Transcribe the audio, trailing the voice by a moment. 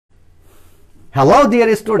Hello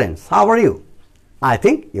dear students, how are you? I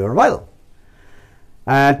think you're well.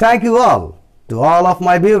 And thank you all to all of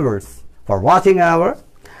my viewers for watching our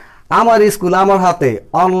Amar School Amar Hate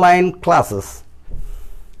online classes.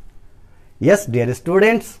 Yes dear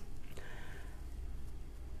students,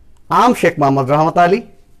 I'm Sheikh Muhammad Rahmat Ali,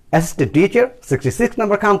 Assistant Teacher, 66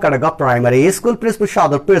 number Kamkaraga Primary School, Pirzpur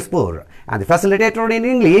Sadar, Pirzpur, and the Facilitator in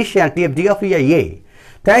English and TFD of EIA.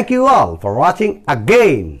 Thank you all for watching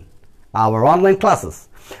again our online classes.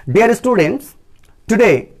 Dear students,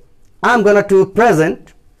 today I'm going to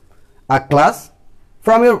present a class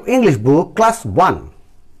from your English book, class 1.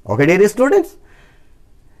 Okay, dear students?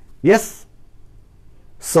 Yes.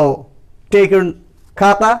 So, take your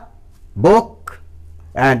khata, book,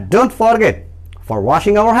 and don't forget for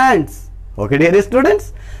washing our hands. Okay, dear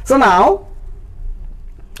students? So now,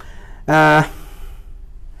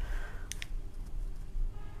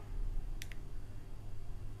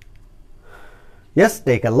 yes,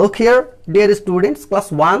 take a look here, dear students,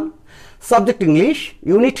 class 1, subject English,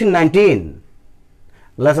 unit 19,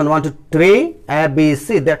 lesson 1 to 3, A, B,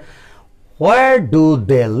 C. There, where do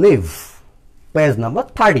they live? Page number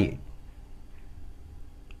 30.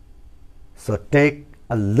 So take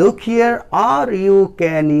a look here, or you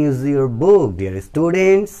can use your book, dear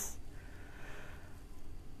students.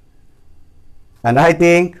 And I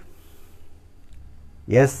think,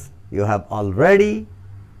 yes, you have already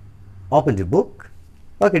opened the book.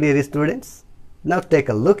 Okay, dear students, now take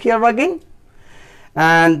a look here again,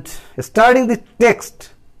 and starting the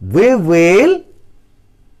text, we will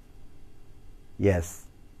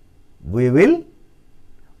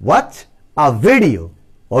watch a video.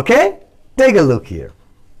 Okay, take a look here.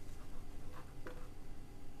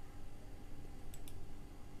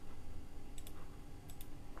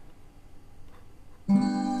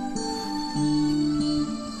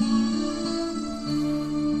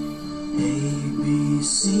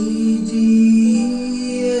 C, D,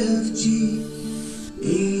 E, F, G,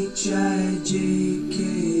 H, I, J, K,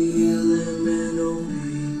 L, M, N, O,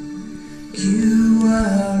 P, Q,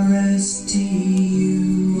 R, S, T,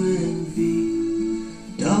 U, N, V,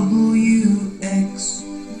 W, X,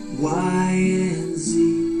 Y, and Z.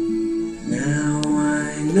 Now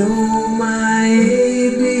I know my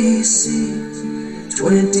ABCs,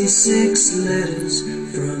 26 letters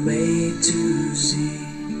from A to Z.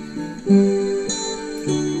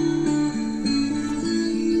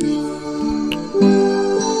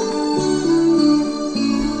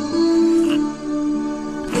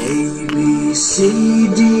 C,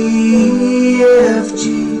 D, E, F, G,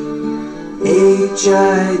 H,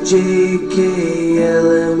 I, J, K,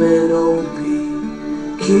 L, M, N, O, P,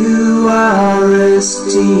 Q, R, S,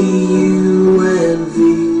 T, U, N, V,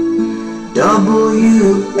 W,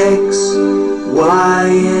 X, Y,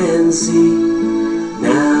 and Z.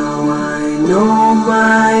 Now I know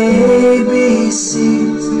my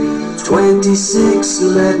ABCs, 26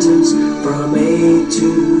 letters from A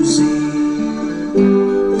to Z.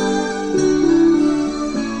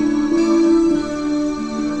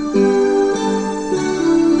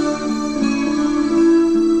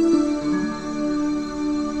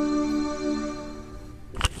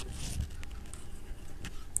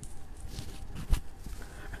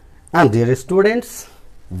 And dear students,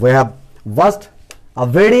 we have watched a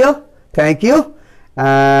video. Thank you.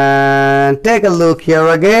 And take a look here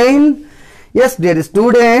again. Yes, dear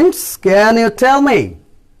students, can you tell me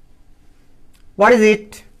what is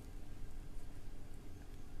it?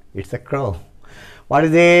 It's a crow. What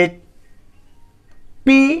is it?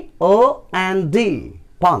 P-O-N-D,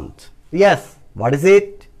 pond. Yes, what is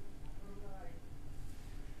it?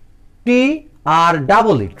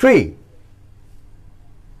 T-R-E-E, tree.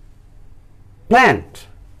 Plant,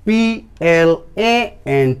 P-L-A-N-T,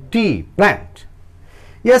 plant.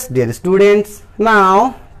 Yes, dear students,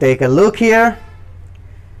 now take a look here.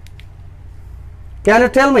 Can you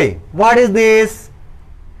tell me what is this?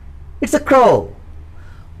 It's a crow.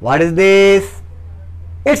 What is this?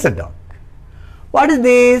 It's a duck. What is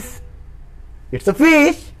this? It's a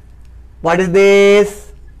fish. What is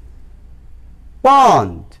this?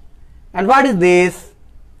 Pond. And what is this?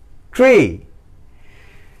 Tree.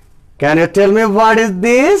 Can you tell me what is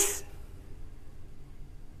this?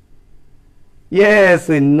 Yes,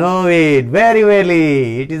 we know it very well.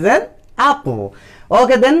 It is an apple.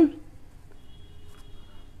 Okay then.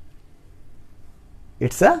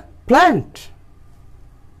 It's a plant.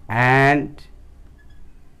 And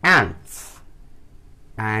ants.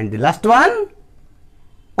 And the last one,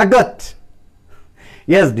 a goat.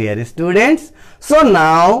 Yes, dear students. So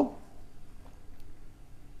now,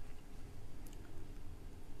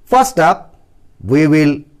 first up, we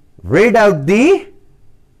will read out the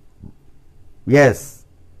Yes,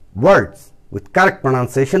 words with correct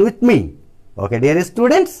pronunciation with me. Okay, dear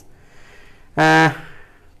students.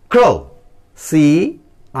 Crow.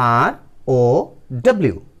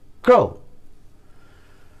 C-R-O-W. Crow.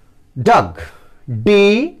 Dog.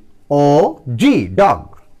 D-O-G. Dog.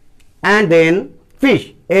 And then fish.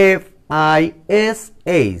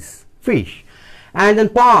 F-I-S-H. Fish. And then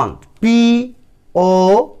pond. P-O-N-D.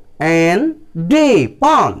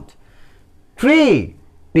 Pond. Tree.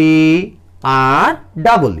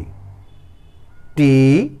 T-R-E-E.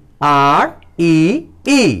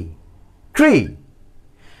 T-R-E-E. Tree.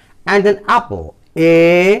 And then apple.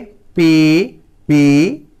 A-P-P-L-E.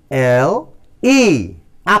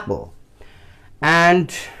 Apple. And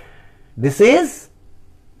this is,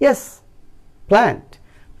 yes, plant.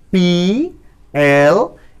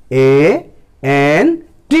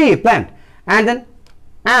 P-L-A-N-T. Plant. And then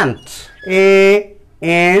ant.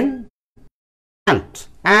 A-N. Ant.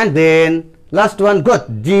 And then last one, goat.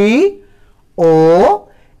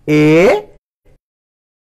 G-O-A.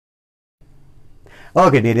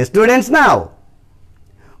 Okay, dear students, now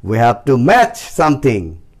we have to match something.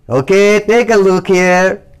 Okay, take a look here.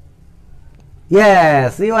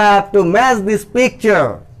 Yes, you have to match this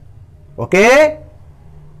picture. Okay,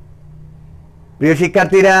 প্রিয়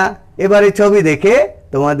শিক্ষার্থীরা, এবারে ছবি দেখে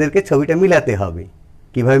তোমাদেরকে ছবিটা মিলাতে হবে।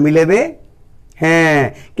 কিভাবে মিলাবে? হ্যাঁ,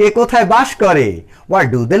 কে কোথায় বাস করে? Where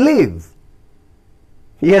do they live?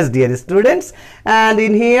 Yes, dear students, and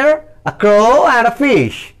in here a crow and a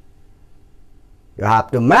fish. You have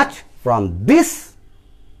to match from these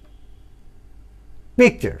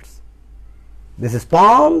pictures. This is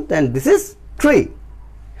pond and this is tree.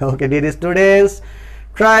 Okay, dear students,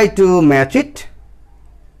 try to match it.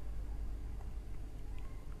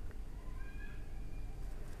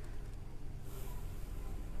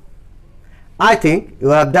 I think you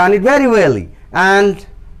have done it very well. And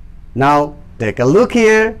now take a look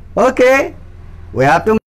here. Okay, we have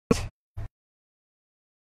to match.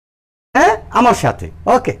 আমার সাথে।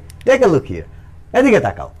 Okay, take a look here. এদিকে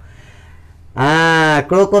তাকাও।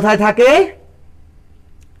 ক্রো কোথায় থাকে?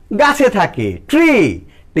 গাছে থাকে। Tree.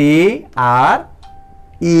 T-R-E-E.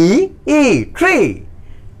 Tree.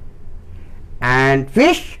 And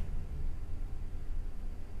fish?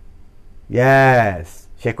 Yes.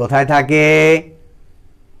 সে কোথায় থাকে?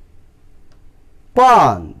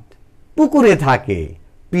 Pond. পুকুরে থাকে।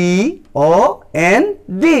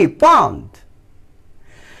 P-O-N-D. Pond.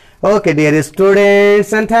 Okay, dear students,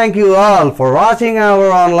 and thank you all for watching our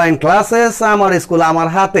online classes. আমার স্কুল আমার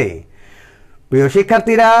হাতে। প্রিয়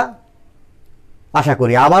শিক্ষার্থীরা, আশা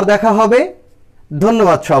করি আবার দেখা হবে।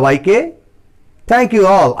 ধন্যবাদ সবাইকে। Thank you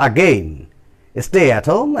all again. Stay at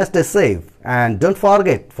home, stay safe, and don't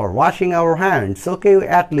forget for washing our hands, okay,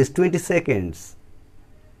 at least 20 seconds.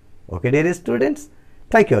 Okay, dear students,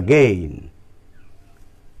 thank you again.